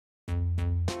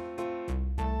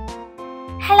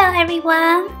Hello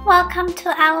everyone, welcome to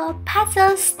our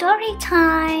puzzle story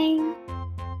time.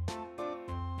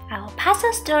 Our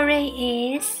puzzle story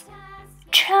is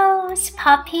Trolls,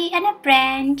 Poppy and a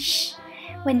Branch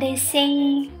when they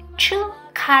sing True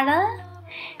Color.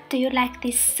 Do you like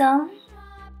this song?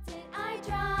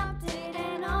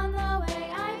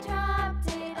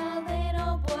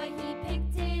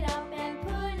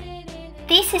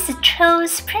 This is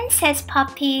Troll's Princess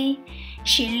Poppy.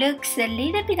 She looks a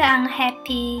little bit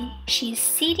unhappy. She's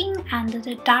sitting under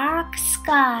the dark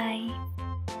sky.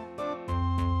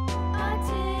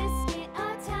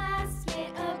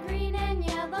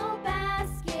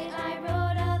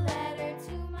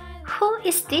 Who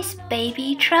is this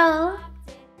baby troll?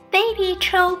 Baby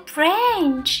troll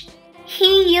Branch.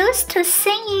 He used to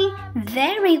sing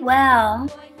very well.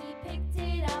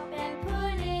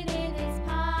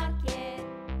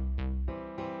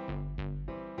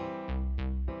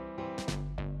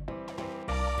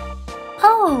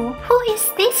 Oh, who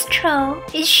is this troll?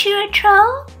 Is she a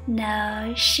troll?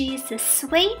 No, she's the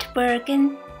sweet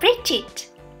Bergen Bridget.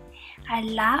 I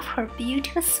love her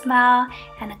beautiful smile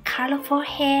and colorful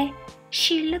hair.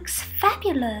 She looks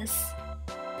fabulous.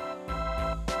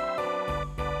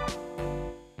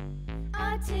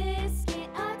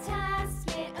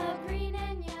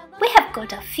 We have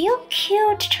got a few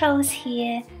cute trolls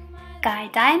here. Guy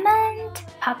Diamond,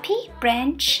 Poppy,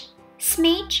 Branch,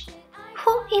 Smidge.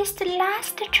 Who is the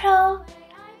last troll?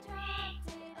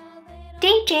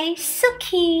 DJ,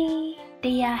 Suki.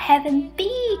 They are having a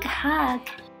big hug.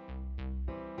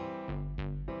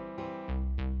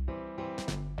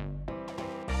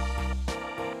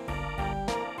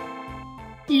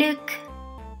 Look,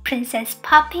 Princess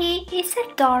Poppy is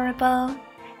adorable.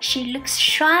 She looks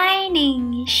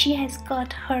shining. She has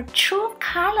got her true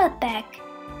color back.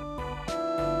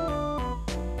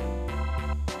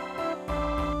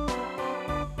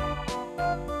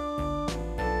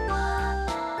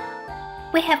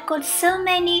 We have got so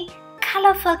many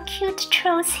colorful cute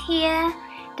trolls here.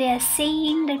 They are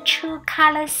singing the True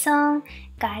Color song.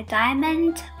 Guy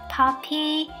Diamond,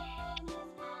 Poppy,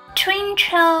 Twin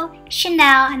Troll,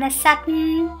 Chanel and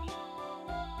Sutton.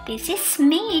 This is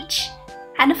Smidge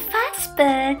and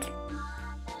Fuzzbird.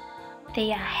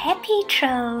 They are happy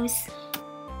trolls.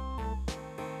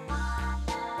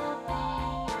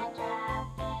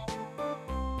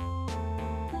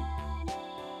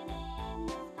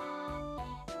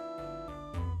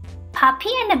 Poppy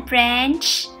and a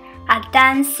Branch are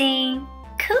dancing.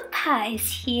 Koopa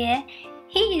is here.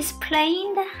 He is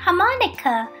playing the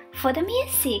harmonica for the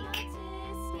music.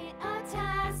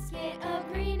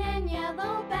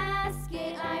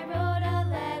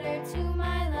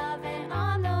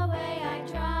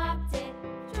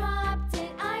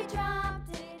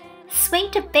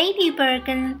 Sweet baby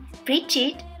Bergen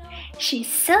Bridget. She's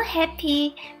so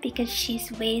happy because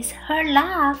she's with her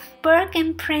love,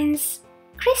 Bergen Prince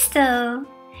Gristle.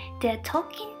 They're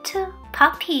talking to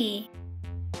Poppy.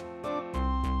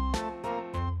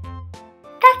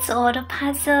 That's all the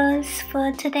puzzles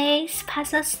for today's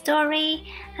puzzle story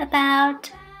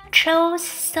about Troll's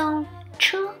song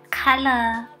True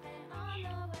Color.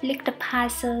 Look at the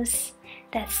puzzles.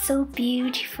 That's so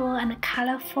beautiful and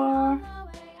colorful.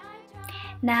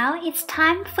 Now it's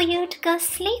time for you to go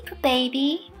sleep,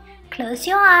 baby. Close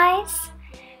your eyes.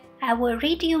 I will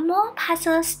read you more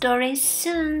puzzle stories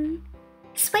soon.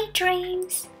 Sweet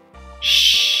dreams.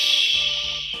 Shh.